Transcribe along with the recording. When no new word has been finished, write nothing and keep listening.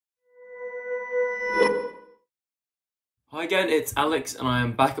Hi again, it's Alex and I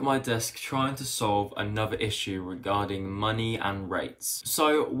am back at my desk trying to solve another issue regarding money and rates.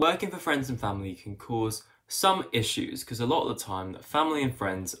 So working for friends and family can cause some issues because a lot of the time family and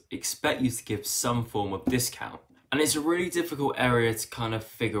friends expect you to give some form of discount. And it's a really difficult area to kind of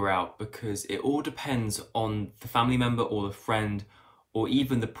figure out because it all depends on the family member or the friend or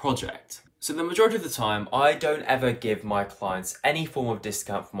even the project. So the majority of the time, I don't ever give my clients any form of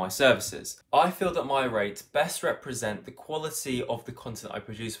discount for my services. I feel that my rates best represent the quality of the content I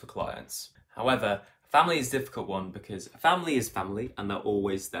produce for clients. However, family is a difficult one because family is family and they're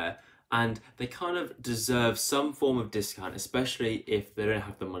always there and they kind of deserve some form of discount, especially if they don't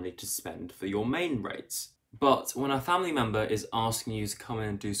have the money to spend for your main rates. But when a family member is asking you to come in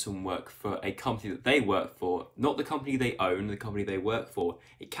and do some work for a company that they work for, not the company they own, the company they work for,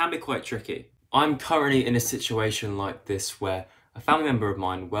 it can be quite tricky. I'm currently in a situation like this where a family member of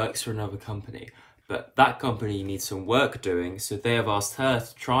mine works for another company, but that company needs some work doing, so they have asked her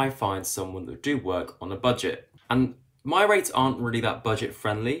to try and find someone that would do work on a budget. And my rates aren't really that budget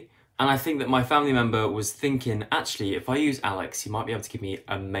friendly, and I think that my family member was thinking, actually, if I use Alex, he might be able to give me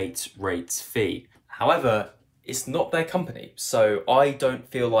a mate rates fee. However, it's not their company, so I don't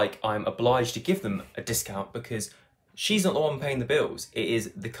feel like I'm obliged to give them a discount because she's not the one paying the bills. It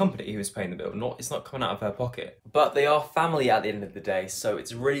is the company who is paying the bill, it's not coming out of her pocket. But they are family at the end of the day, so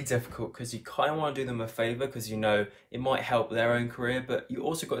it's really difficult because you kind of want to do them a favour because you know it might help their own career, but you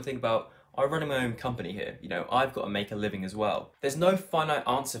also got to think about, I'm running my own company here, I've got to make a living as well. There's no finite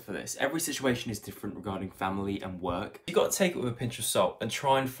answer for this. Every situation is different regarding family and work. You've got to take it with a pinch of salt and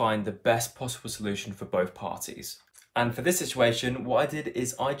try and find the best possible solution for both parties. And for this situation, what I did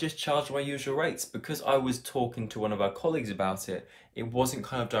is I just charged my usual rates. Because I was talking to one of our colleagues about it, it wasn't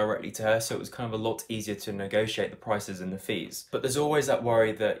kind of directly to her, so it was kind of a lot easier to negotiate the prices and the fees. But there's always that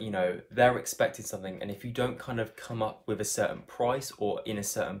worry that, they're expecting something, and if you don't kind of come up with a certain price or in a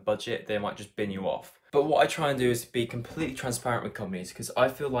certain budget, they might just bin you off. But what I try and do is be completely transparent with companies because I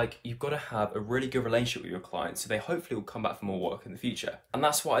feel like you've got to have a really good relationship with your clients so they hopefully will come back for more work in the future. And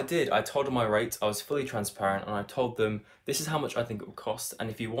that's what I did. I told them my rates, I was fully transparent, and I told them this is how much I think it will cost, and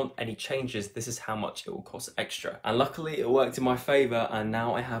if you want any changes, this is how much it will cost extra. And luckily it worked in my favour, and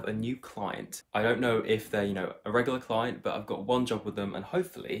now I have a new client. I don't know if they're, a regular client, but I've got one job with them and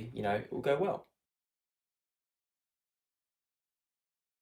hopefully, it will go well.